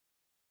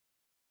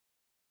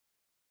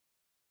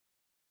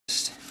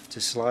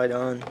to slide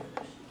on.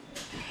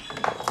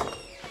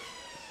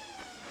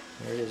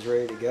 There it is,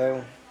 ready to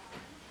go.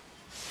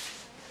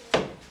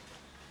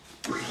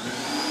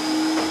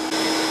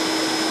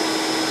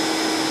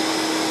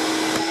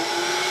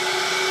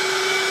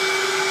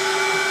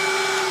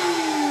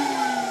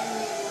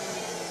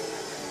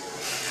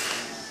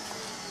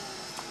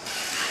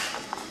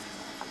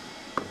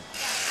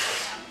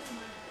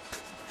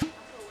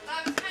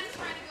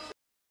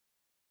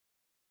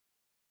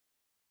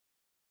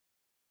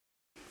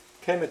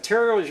 Okay,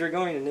 materials you're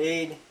going to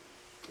need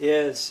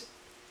is,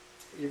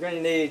 you're going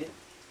to need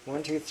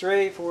 1, 2,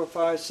 3, 4,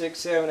 5, 6,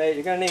 7, 8.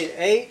 You're going to need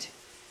 8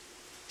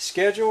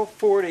 Schedule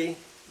 40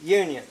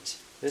 unions.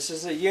 This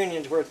is the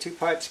unions where 2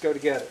 pipes go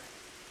together.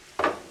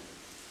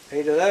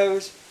 8 of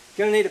those.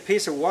 You're going to need a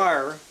piece of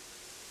wire.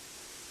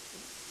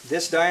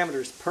 This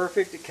diameter is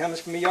perfect. It comes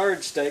from a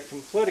yardstick from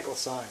a political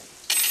sign.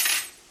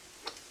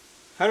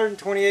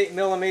 128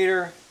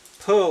 millimeter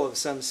pull of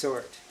some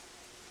sort.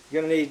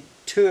 You're going to need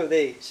 2 of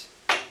these.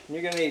 And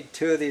you're going to need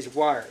 2 of these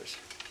wires,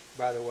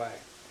 by the way.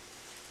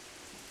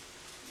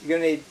 You're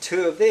going to need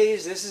 2 of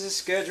these. This is a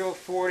Schedule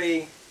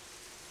 40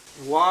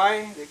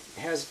 Y. It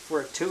has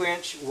for a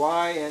 2-inch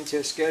Y into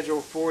a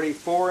Schedule 40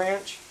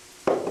 4-inch.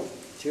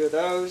 2 of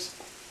those.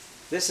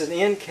 This is an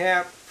end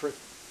cap for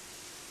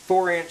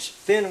 4-inch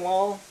thin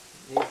wall.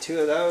 You need 2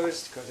 of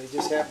those because they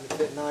just happen to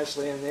fit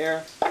nicely in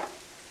there.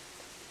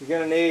 You're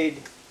going to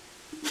need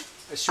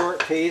a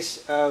short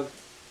piece of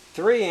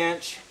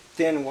 3-inch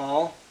thin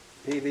wall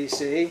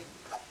PVC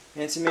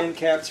and some end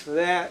caps for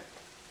that.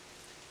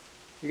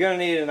 You're going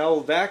to need an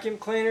old vacuum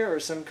cleaner or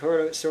some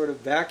sort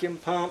of vacuum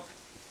pump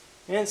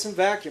and some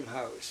vacuum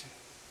hose.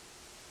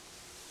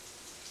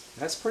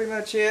 That's pretty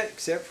much it,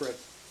 except for a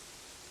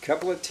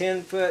couple of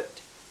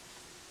 10-foot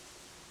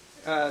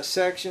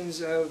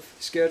sections of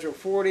Schedule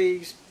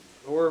 40s,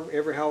 or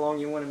ever how long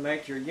you want to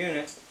make your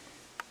unit.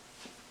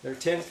 They're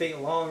 10 feet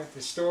long at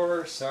the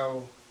store,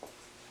 so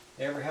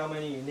ever how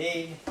many you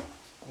need.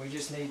 We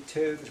just need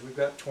 2 because we've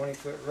got a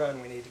 20-foot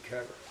run we need to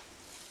cover.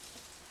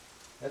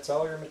 That's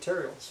all your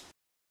materials.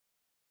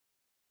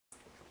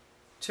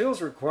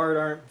 Tools required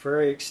aren't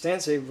very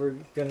extensive. We're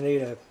going to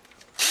need a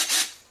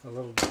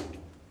little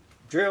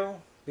drill,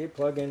 be a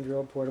plug-in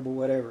drill, portable,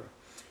 whatever.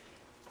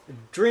 A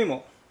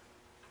Dremel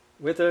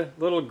with a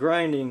little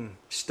grinding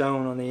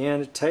stone on the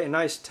end. A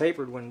nice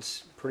tapered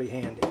one's pretty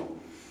handy.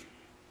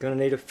 Going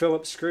to need a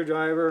Phillips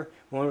screwdriver.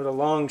 One with a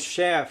long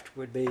shaft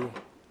would be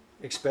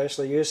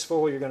especially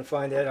useful. You're going to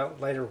find that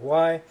out later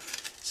why.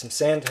 Some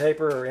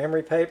sandpaper or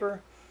emery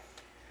paper.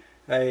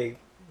 A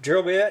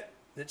drill bit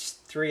that's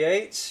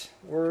 3/8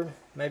 or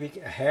maybe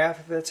a half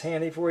if that's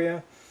handy for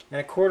you.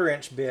 And a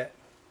 1/4-inch bit.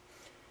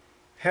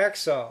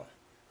 Hacksaw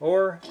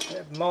or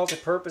a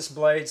multi-purpose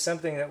blade,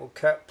 something that will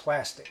cut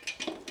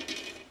plastic.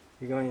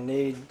 You're going to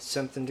need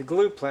something to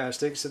glue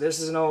plastic. So this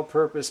is an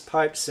all-purpose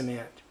pipe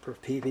cement for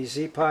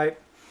PVC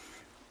pipe.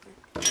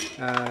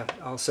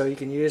 Also, you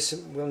can use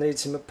we'll need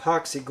some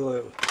epoxy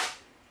glue,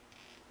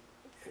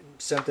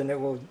 something that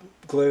will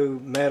glue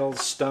metal,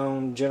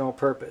 stone, general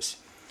purpose.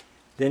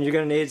 Then you're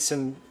going to need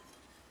some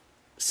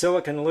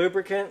silicone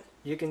lubricant.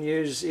 You can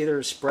use either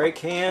a spray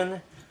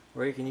can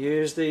or you can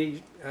use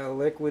the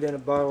liquid in a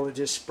bottle that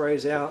just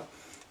sprays out.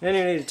 Then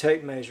you need a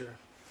tape measure.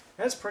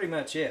 That's pretty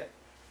much it.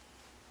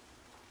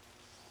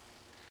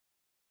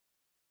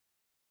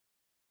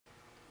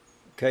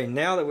 Okay,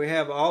 now that we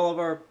have all of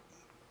our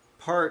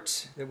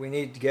parts that we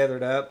need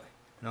gathered up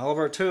and all of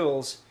our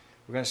tools,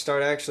 we're going to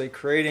start actually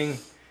creating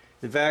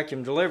the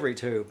vacuum delivery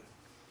tube.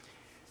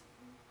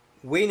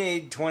 We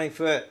need 20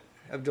 foot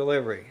of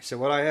delivery. So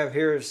what I have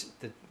here is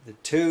the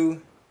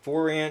 2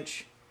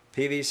 4-inch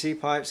PVC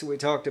pipes that we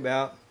talked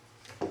about,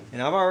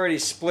 and I've already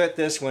split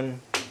this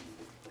one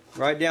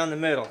right down the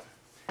middle.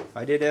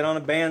 I did that on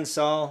a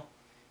bandsaw.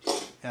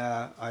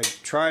 I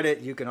tried it.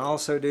 You can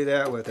also do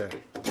that with a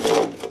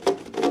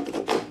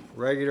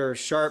regular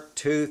sharp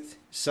tooth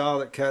saw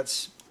that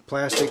cuts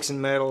plastics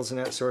and metals and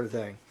that sort of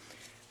thing.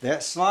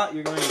 That slot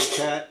you're going to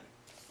cut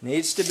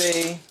needs to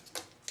be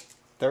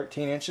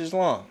 13 inches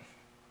long.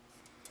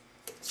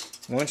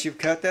 Once you've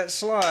cut that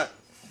slot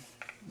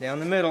down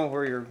the middle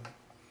where you've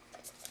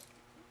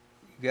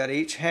got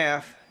each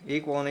half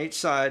equal on each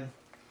side,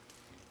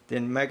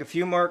 then make a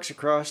few marks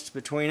across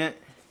between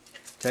it.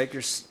 Take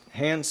your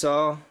hand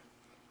saw,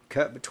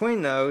 cut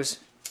between those,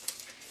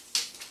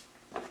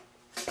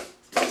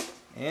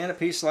 and a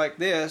piece like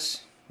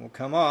this will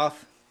come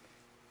off,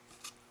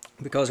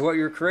 because what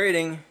you're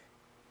creating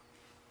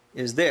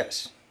is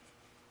this.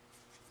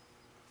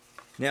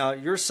 Now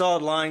your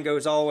sawed line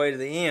goes all the way to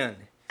the end,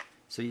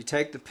 so you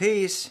take the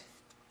piece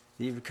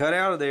that you've cut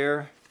out of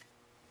there,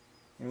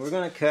 and we're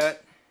going to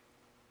cut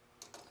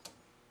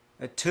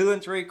a 2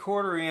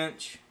 3/4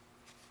 inch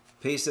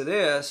piece of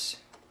this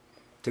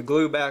to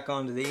glue back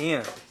onto the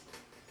end.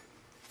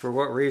 For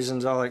what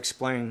reasons I'll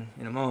explain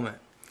in a moment.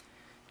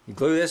 You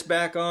glue this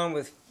back on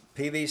with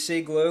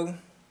PVC glue.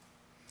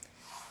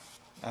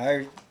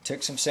 I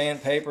took some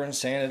sandpaper and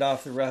sanded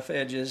off the rough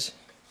edges.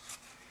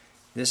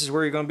 This is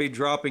where you're going to be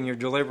dropping your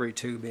delivery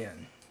tube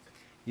in.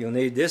 you'll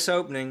need this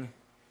opening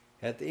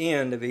at the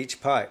end of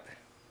each pipe.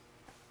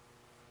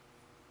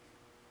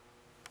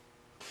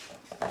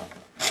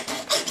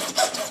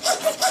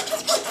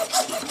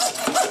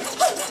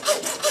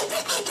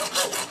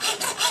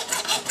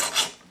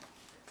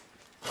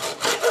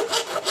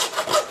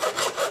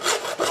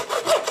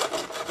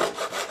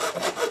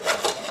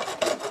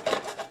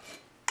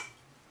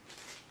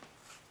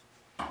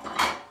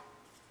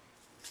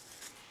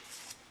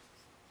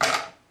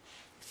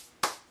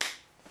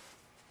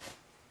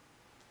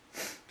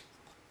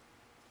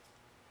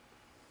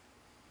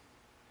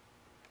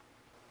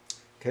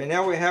 Okay,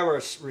 now we have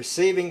our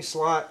receiving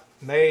slot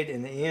made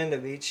in the end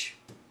of each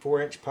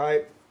 4-inch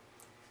pipe.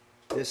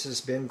 This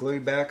has been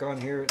glued back on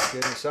here, it's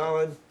good and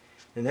solid.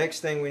 The next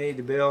thing we need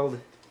to build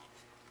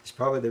is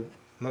probably the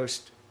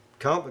most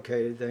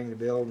complicated thing to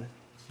build.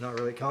 Not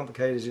really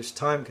complicated, it's just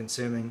time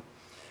consuming.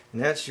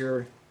 And that's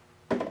your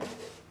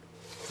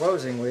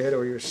closing lid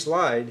or your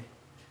slide,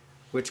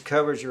 which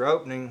covers your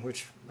opening,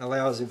 which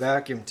allows the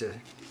vacuum to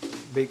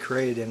be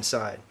created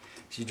inside.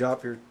 So you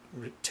drop your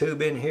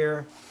tube in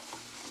here,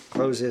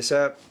 close this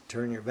up,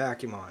 turn your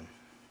vacuum on.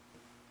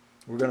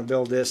 We're going to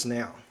build this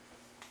now.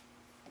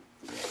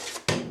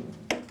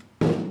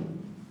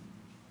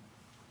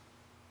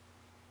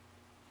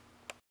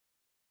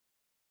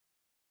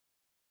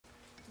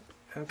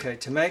 Okay,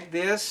 to make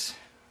this,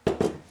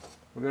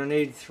 we're going to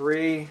need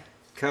 3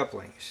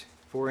 couplings,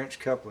 4-inch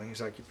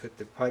couplings like you put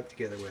the pipe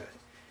together with.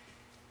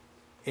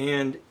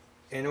 And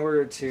in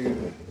order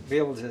to be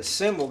able to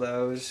assemble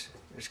those,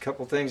 there's a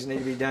couple things that need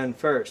to be done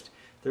first.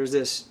 There's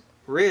this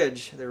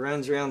ridge that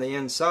runs around the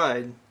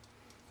inside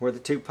where the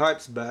 2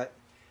 pipes butt.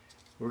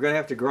 We're going to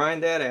have to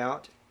grind that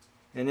out,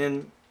 and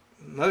then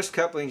most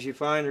couplings you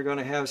find are going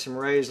to have some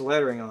raised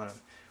lettering on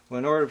them. Well,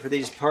 in order for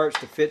these parts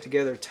to fit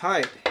together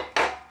tight,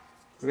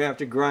 we're going to have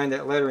to grind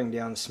that lettering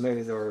down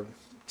smooth or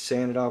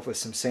sand it off with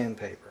some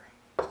sandpaper.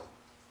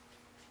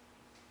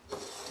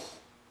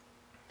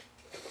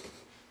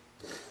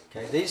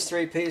 Okay, these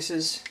 3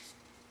 pieces,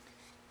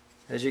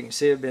 as you can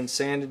see, have been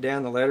sanded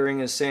down. The lettering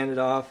is sanded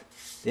off.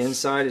 The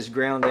inside is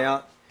ground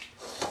out.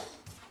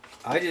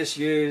 I just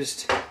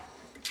used a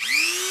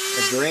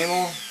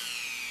Dremel,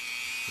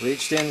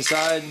 reached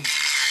inside,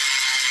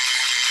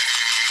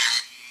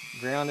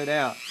 ground it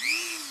out.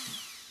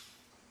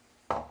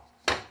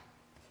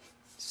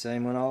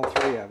 Same on all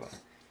 3 of them.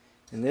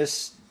 And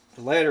this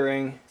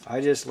lettering,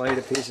 I just laid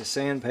a piece of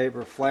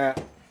sandpaper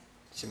flat,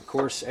 some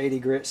coarse 80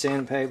 grit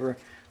sandpaper,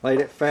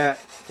 laid it flat,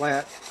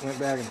 went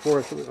back and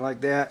forth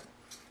like that,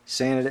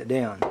 sanded it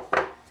down.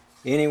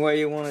 Any way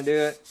you want to do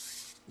it,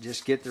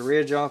 just get the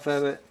ridge off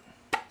of it,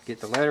 get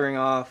the lettering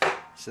off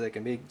so they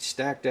can be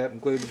stacked up and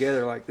glued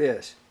together like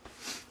this.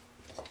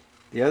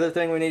 The other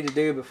thing we need to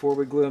do before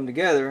we glue them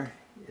together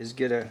is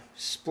get a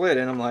split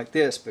in them like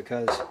this,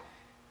 because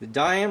the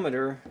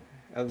diameter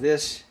of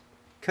this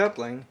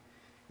coupling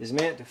is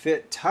meant to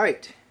fit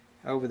tight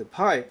over the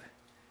pipe,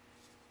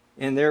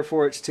 and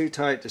therefore it's too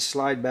tight to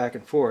slide back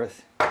and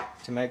forth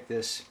to make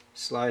this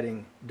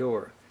sliding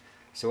door.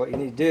 So what you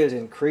need to do is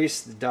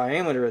increase the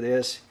diameter of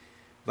this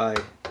by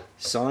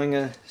sawing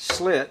a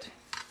slit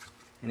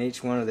in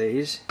each one of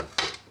these.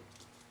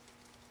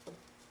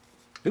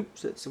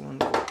 Oops, that's the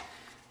one.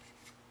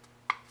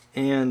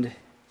 And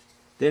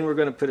then we're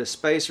going to put a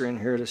spacer in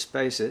here to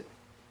space it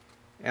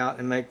out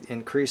and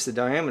increase the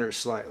diameter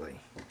slightly.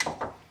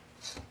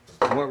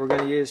 And what we're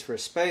going to use for a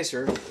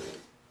spacer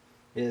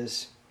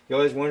is, you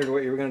always wondered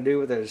what you were going to do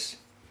with those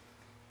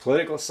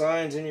political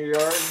signs in your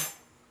yard.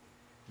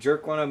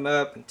 Jerk one of them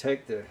up and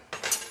take the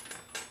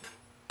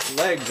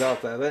legs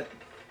off of it,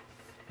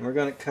 and we're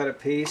going to cut a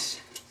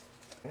piece.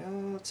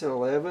 Well, it's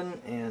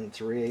 11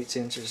 3/8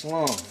 inches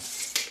long,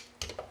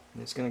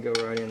 and it's going to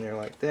go right in there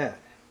like that.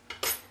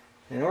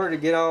 In order to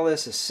get all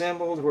this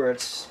assembled where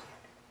it's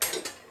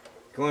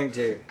going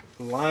to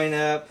line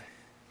up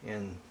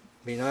and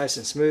be nice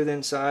and smooth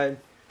inside,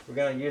 we're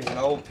going to use an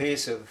old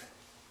piece of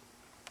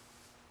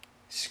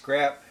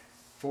scrap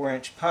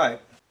 4-inch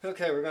pipe.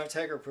 Okay, we're going to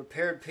take our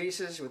prepared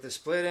pieces with the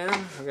split in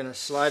them. We're going to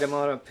slide them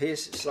over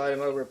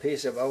a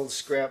piece of old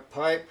scrap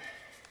pipe.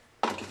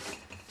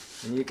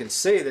 And you can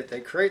see that they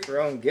create their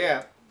own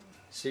gap.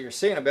 So you're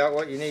seeing about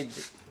what you need,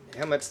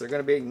 how much they're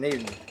going to be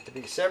needed to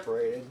be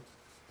separated.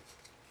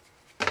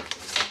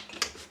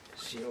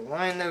 So you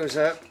line those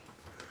up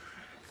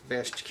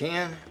best you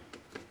can.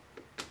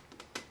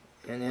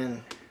 And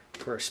then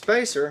for a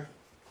spacer,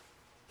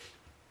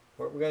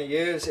 what we're going to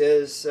use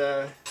is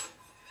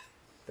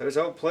those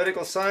old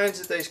political signs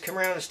that they come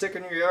around and stick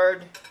in your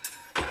yard.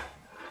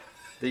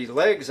 The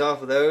legs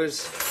off of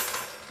those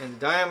and the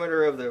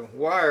diameter of the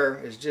wire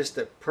is just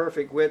the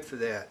perfect width for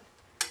that.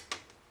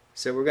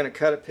 So we're going to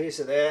cut a piece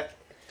of that.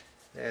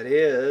 That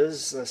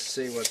is, let's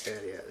see what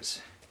that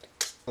is,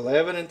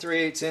 11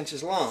 3/8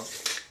 inches long.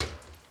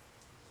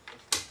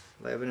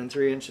 11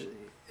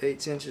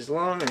 3/8 inches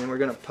long, and then we're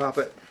going to pop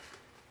it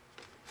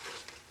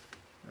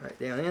right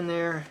down in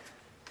there.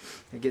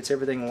 It gets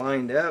everything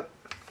lined up.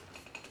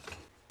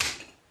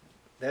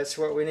 That's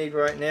what we need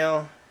right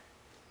now.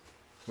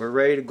 We're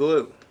ready to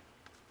glue.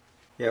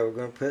 Yeah, we're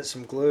going to put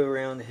some glue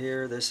around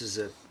here. This is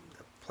a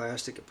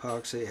plastic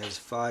epoxy. It has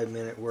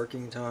 5-minute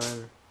working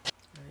time. I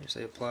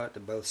usually apply it to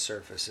both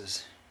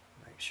surfaces.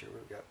 Make sure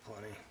we've got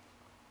plenty.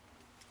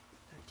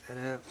 Take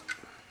that up.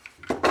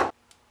 Okay.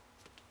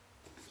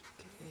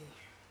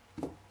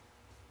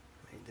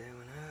 Make that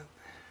one up.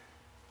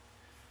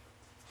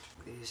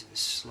 These and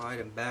slide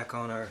them back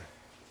on our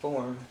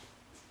form.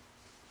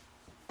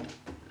 Make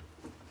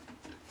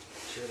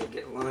sure they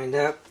get lined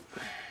up.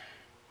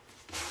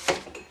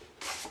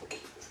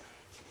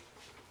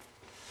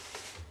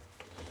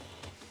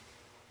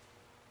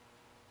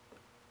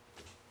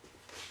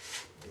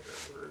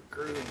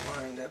 Groove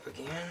lined up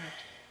again.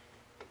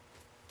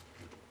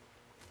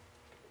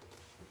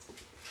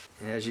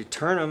 And as you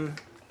turn them,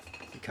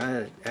 it kind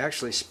of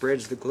actually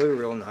spreads the glue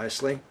real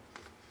nicely.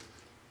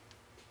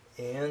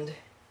 And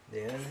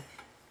then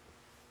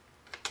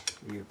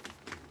you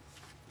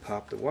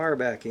pop the wire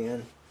back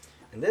in,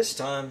 and this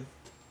time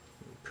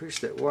you push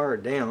that wire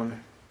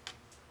down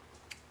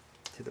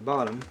to the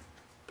bottom,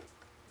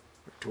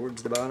 or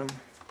towards the bottom,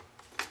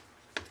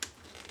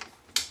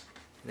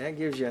 and that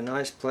gives you a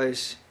nice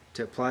place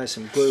to apply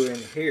some glue in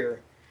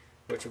here,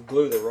 which will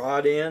glue the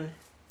rod in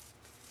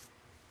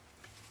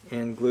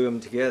and glue them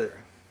together.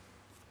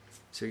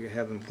 So you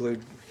have them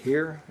glued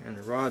here, and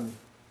the rod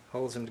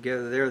holds them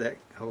together there. That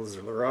holds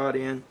the rod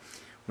in.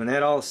 When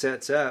that all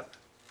sets up,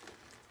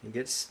 it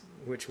gets,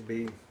 which will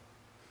be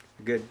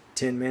a good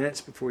 10 minutes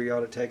before you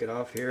ought to take it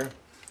off here.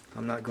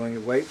 I'm not going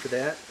to wait for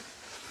that,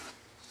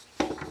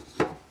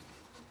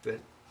 but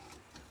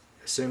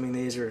assuming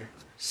these are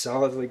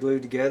solidly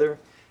glued together,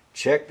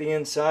 check the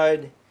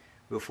inside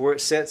before it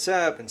sets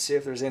up and see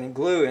if there's any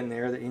glue in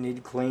there that you need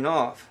to clean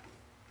off.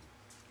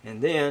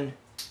 And then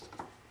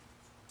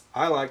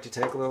I like to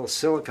take a little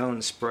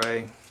silicone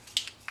spray and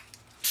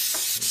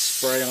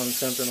spray on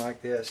something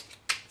like this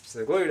so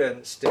the glue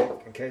doesn't stick,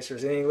 in case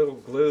there's any little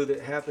glue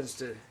that happens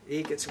to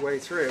eke its way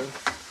through.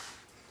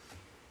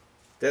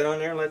 That on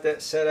there and let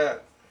that set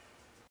up.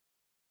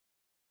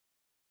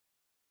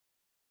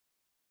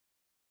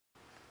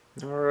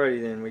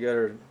 Alrighty then, we got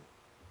our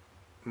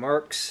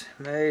marks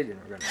made, and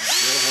we're going to drill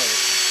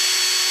holes.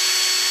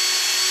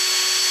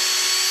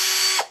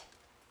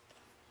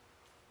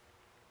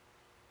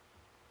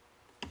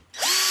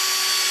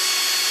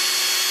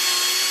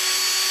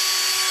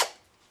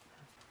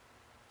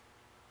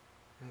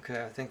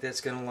 Okay, I think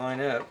that's going to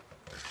line up.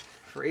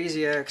 For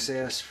easy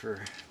access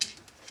for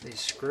these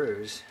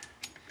screws,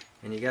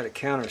 and you got to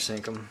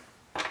countersink them.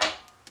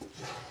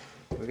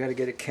 We got to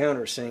get a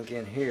countersink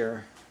in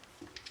here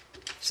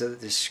so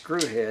that the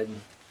screw head,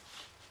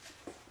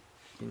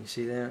 can you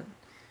see that?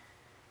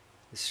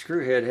 The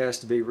screw head has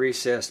to be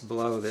recessed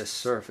below this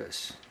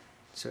surface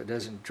so it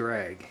doesn't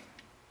drag.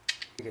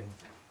 You can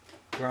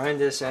grind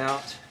this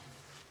out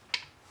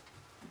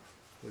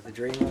with the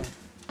Dremel.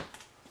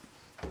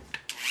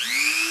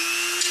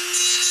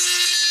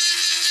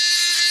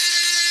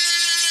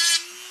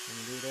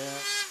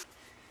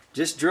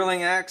 Just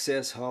drilling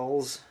access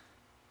holes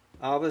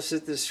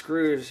opposite the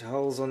screw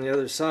holes on the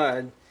other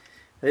side.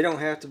 They don't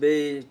have to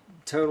be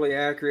totally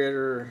accurate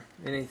or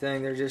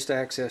anything, they're just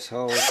access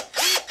holes.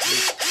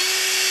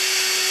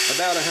 Just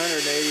about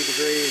 180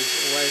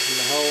 degrees away from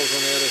the holes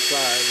on the other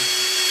side.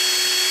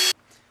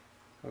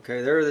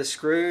 Okay, there are the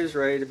screws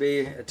ready to be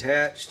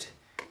attached.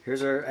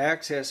 Here's our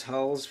access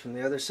holes from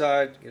the other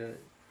side. Get a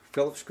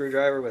Phillips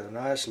screwdriver with a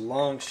nice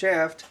long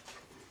shaft.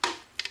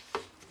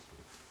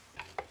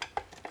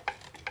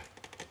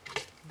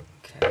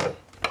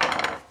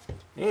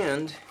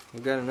 And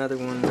we've got another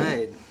one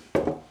made.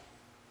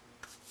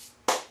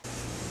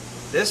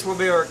 This will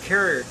be our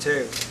carrier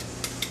tube.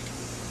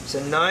 It's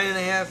a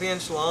 9.5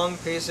 inch long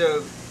piece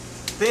of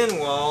thin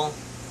wall,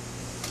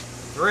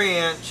 3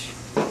 inch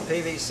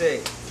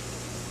PVC.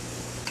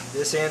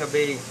 This end will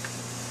be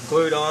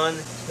glued on.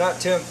 It's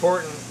not too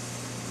important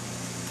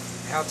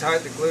how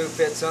tight the glue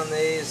fits on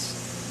these.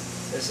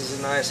 This is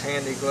a nice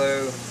handy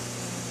glue.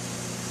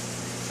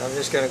 So I'm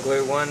just going to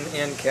glue one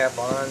end cap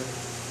on.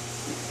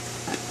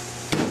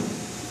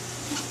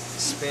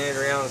 Spin it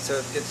around so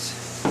it gets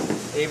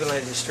evenly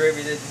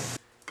distributed.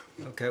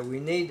 Okay, we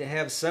need to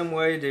have some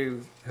way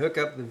to hook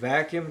up the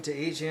vacuum to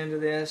each end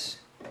of this.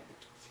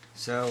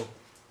 So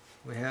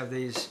we have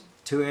these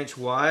 2-inch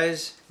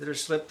Ys that are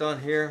slipped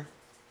on here.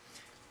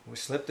 We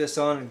slip this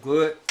on and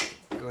glue it.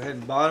 Go ahead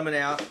and bottom it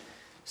out.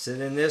 So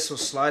then this will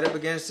slide up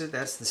against it.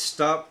 That's the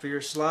stop for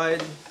your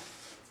slide.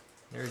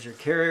 There's your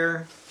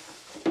carrier.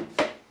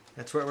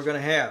 That's what we're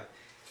going to have.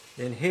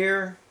 Then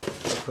here,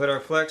 we'll put our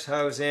flex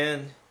hose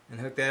in and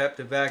hook that up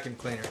to vacuum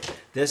cleaner.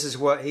 This is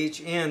what each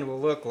end will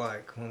look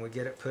like when we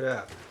get it put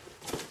up.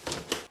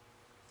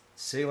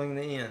 Sealing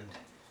the end.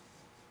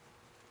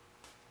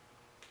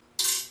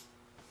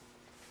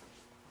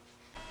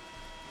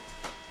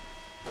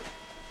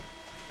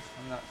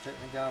 I'm not putting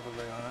the gobble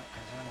glue on it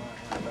because I don't want it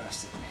to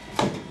bust it.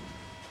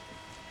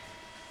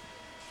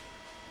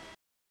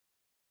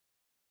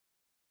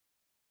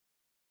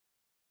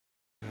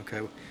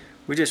 Okay,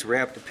 We just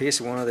wrapped a piece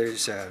of one of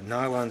those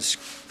nylon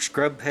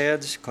scrub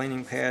pads,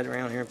 cleaning pad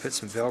around here, and put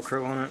some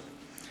Velcro on it.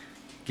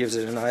 Gives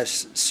it a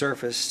nice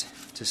surface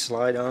to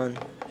slide on.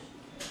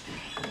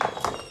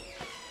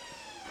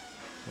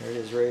 There it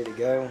is, ready to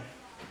go.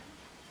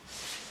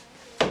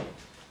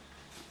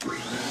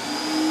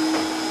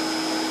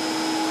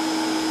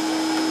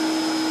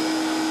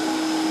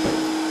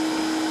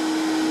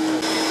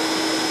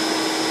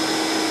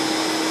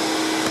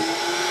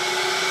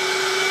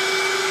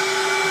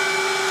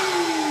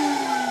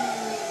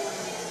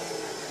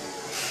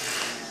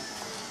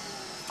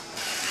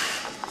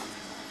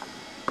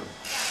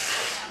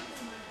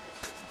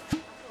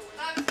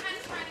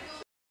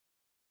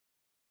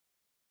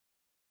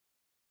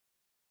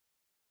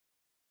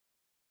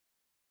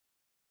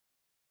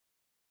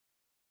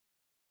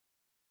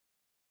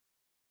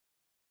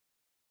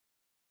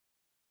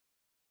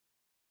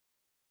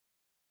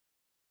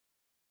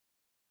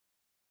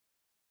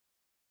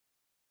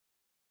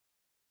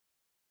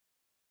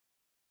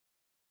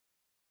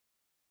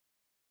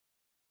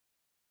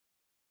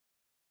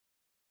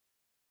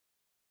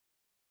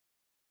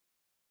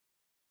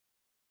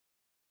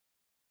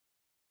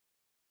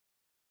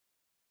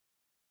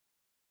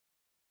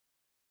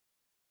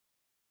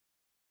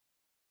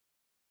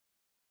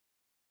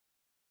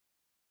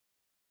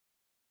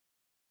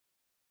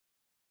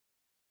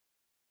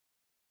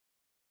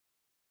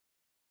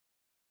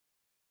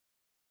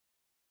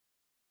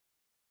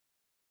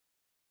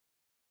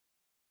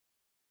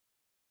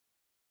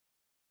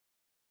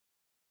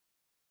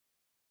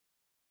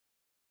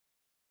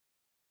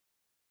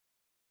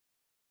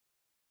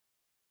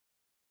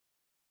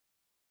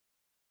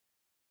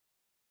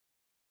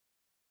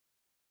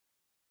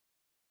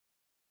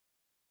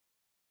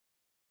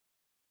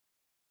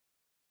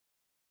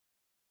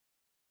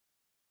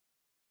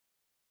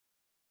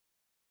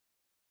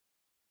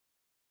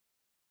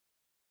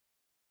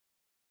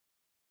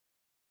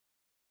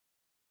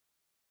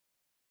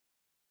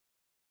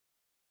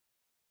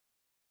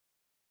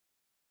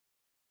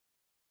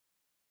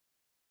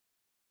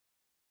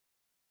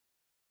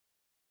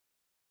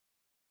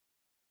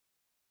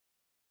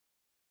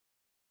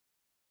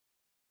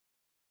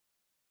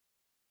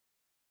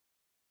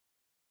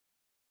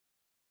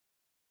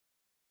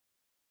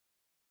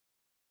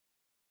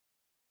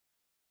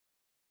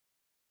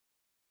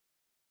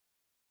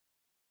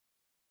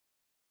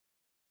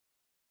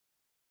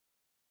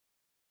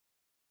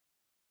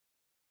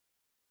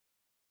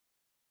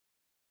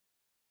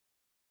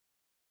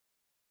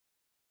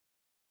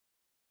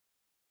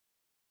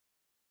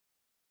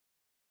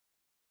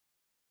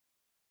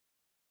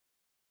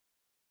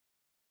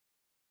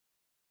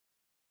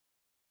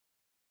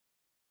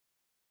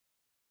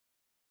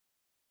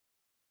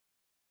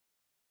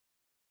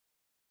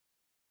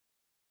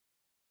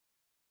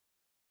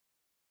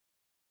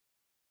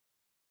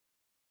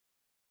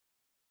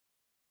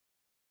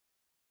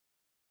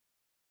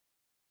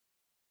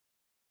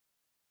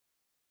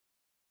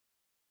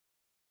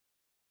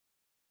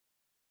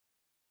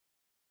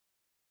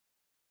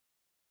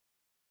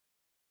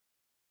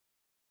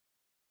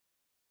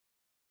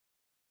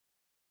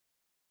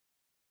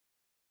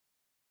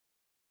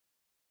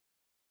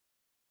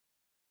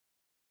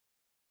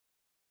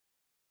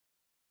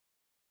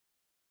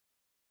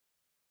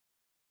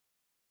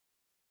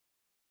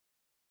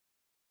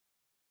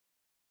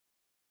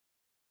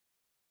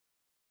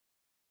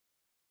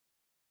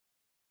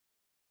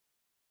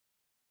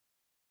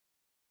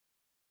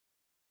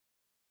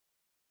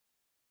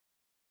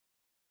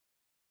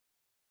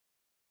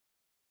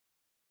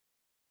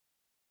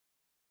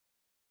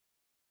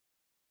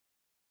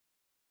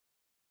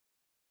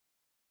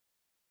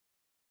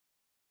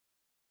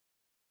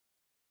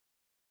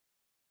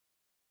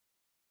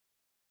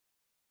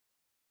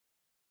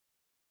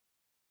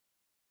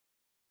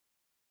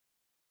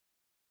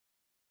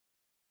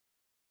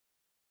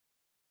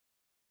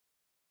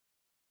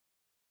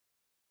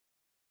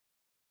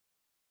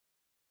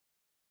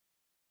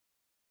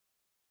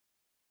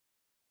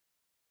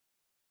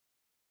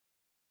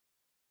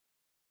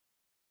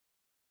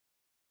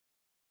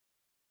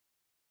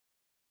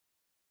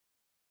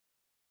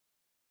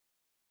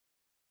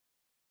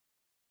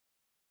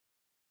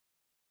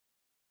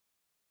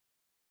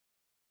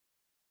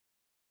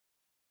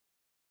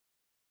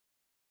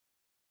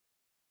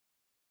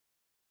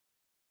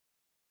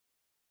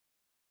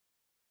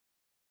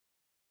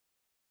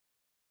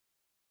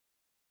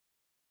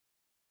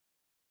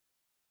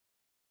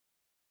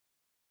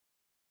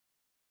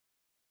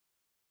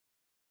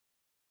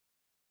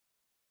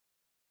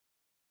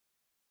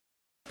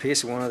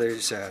 Piece of one of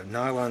those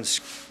nylon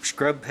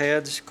scrub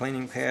pads,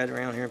 cleaning pad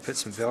around here, and put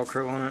some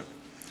Velcro on it.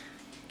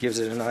 Gives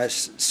it a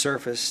nice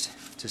surface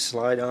to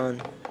slide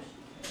on.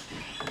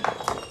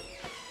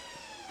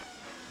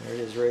 There it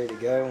is, ready to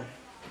go.